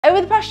Over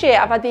the past year,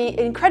 I've had the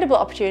incredible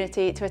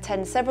opportunity to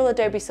attend several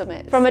Adobe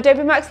summits, from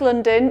Adobe Max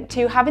London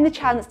to having the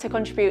chance to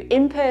contribute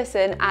in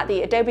person at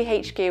the Adobe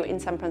HQ in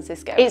San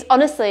Francisco. It's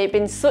honestly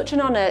been such an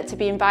honour to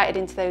be invited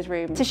into those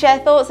rooms, to share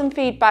thoughts and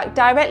feedback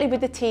directly with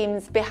the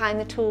teams behind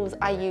the tools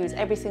I use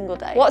every single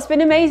day. What's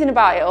been amazing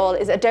about it all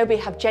is Adobe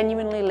have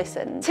genuinely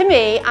listened to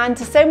me and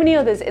to so many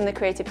others in the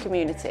creative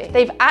community.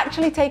 They've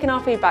actually taken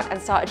our feedback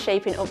and started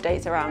shaping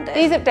updates around it.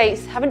 These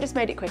updates haven't just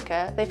made it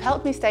quicker, they've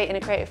helped me stay in a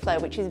creative flow,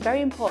 which is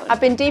very important.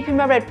 I've been deep in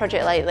my Red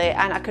project lately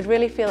and I could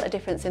really feel a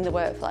difference in the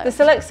workflow. The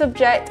select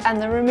subject and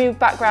the remove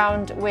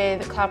background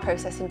with cloud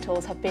processing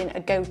tools have been a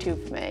go-to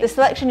for me. The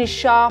selection is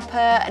sharper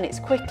and it's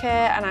quicker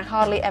and I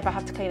hardly ever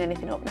have to clean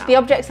anything up now. The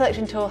object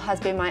selection tool has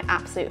been my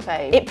absolute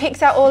fave. It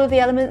picks out all of the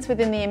elements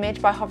within the image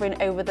by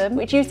hovering over them,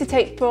 which used to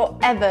take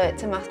forever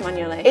to mask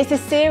manually. It's a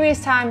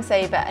serious time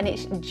saver and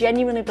it's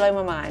genuinely blown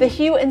my mind. The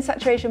hue and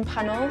saturation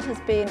panel has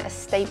been a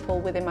staple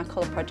within my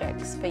colour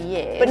projects for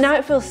years, but now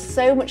it feels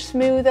so much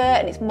smoother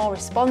and it's more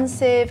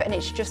responsive and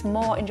it's just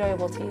more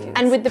enjoyable to use.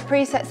 And with the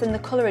presets and the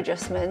colour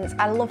adjustments,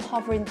 I love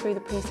hovering through the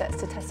presets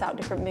to test out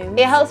different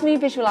moods. It helps me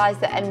visualise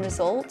the end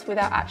result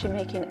without actually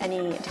making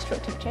any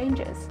destructive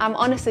changes. I'm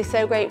honestly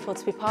so grateful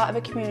to be part of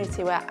a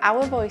community where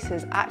our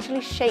voices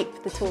actually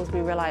shape the tools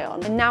we rely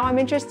on. And now I'm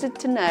interested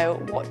to know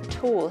what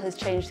tool has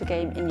changed the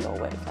game in your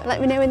workflow.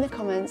 Let me know in the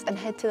comments and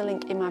head to the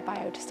link in my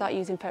bio to start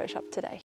using Photoshop today.